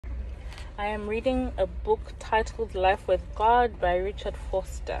I am reading a book titled Life with God by Richard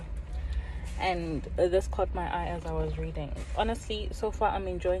Foster. And this caught my eye as I was reading. Honestly, so far I'm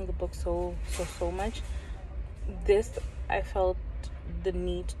enjoying the book so much. This, I felt the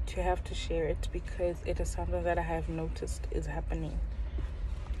need to have to share it because it is something that I have noticed is happening.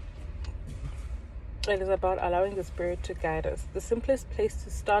 It is about allowing the Spirit to guide us. The simplest place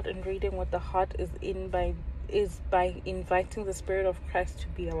to start in reading what the heart is by inviting the Spirit of Christ to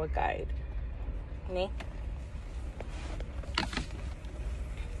be our guide.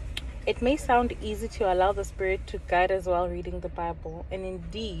 It may sound easy to allow the Spirit to guide us while reading the Bible, and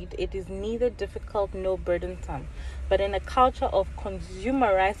indeed, it is neither difficult nor burdensome. But in a culture of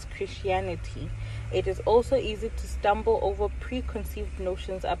consumerized Christianity, it is also easy to stumble over preconceived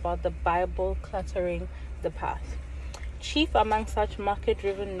notions about the Bible cluttering the path. Chief among such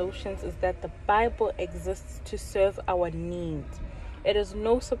market-driven notions is that the Bible exists to serve our needs. It is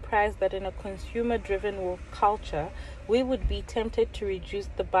no surprise that in a consumer-driven culture, we would be tempted to reduce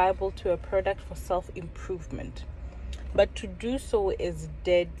the Bible to a product for self-improvement. But to do so is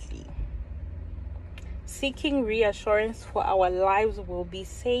deadly. Seeking reassurance for our lives will be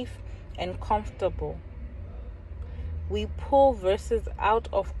safe and comfortable. We pull verses out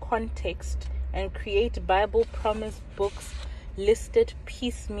of context and create Bible promise books listed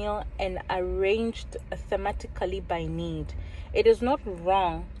piecemeal and arranged thematically by need. It is not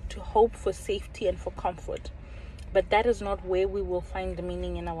wrong to hope for safety and for comfort, but that is not where we will find the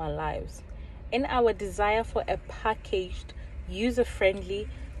meaning in our lives. In our desire for a packaged, user-friendly,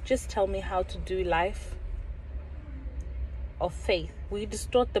 just tell me how to do life of faith, we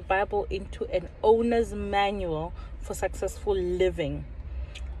distort the Bible into an owner's manual for successful living,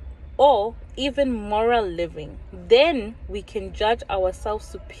 or even moral living. Then we can judge ourselves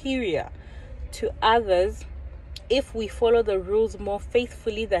superior to others if we follow the rules more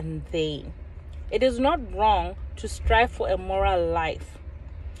faithfully than they. It is not wrong to strive for a moral life,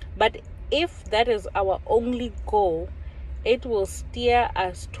 but if that is our only goal, it will steer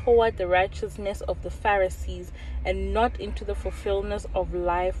us toward the righteousness of the Pharisees and not into the fulfillment of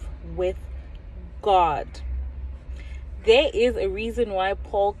life with God. There is a reason why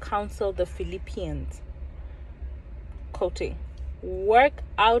Paul counseled the Philippians, quoting, "Work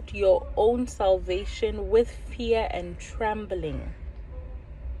out your own salvation with fear and trembling."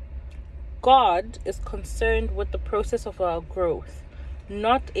 God is concerned with the process of our growth,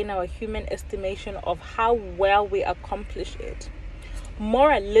 not in our human estimation of how well we accomplish it.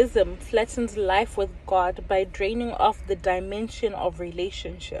 Moralism flattens life with God by draining off the dimension of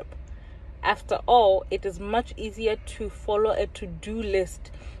relationship. After all, it is much easier to follow a to-do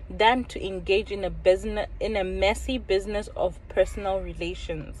list than to engage in a messy business of personal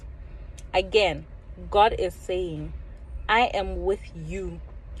relations. Again, God is saying, "I am with you.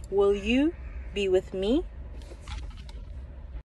 Will you be with me?"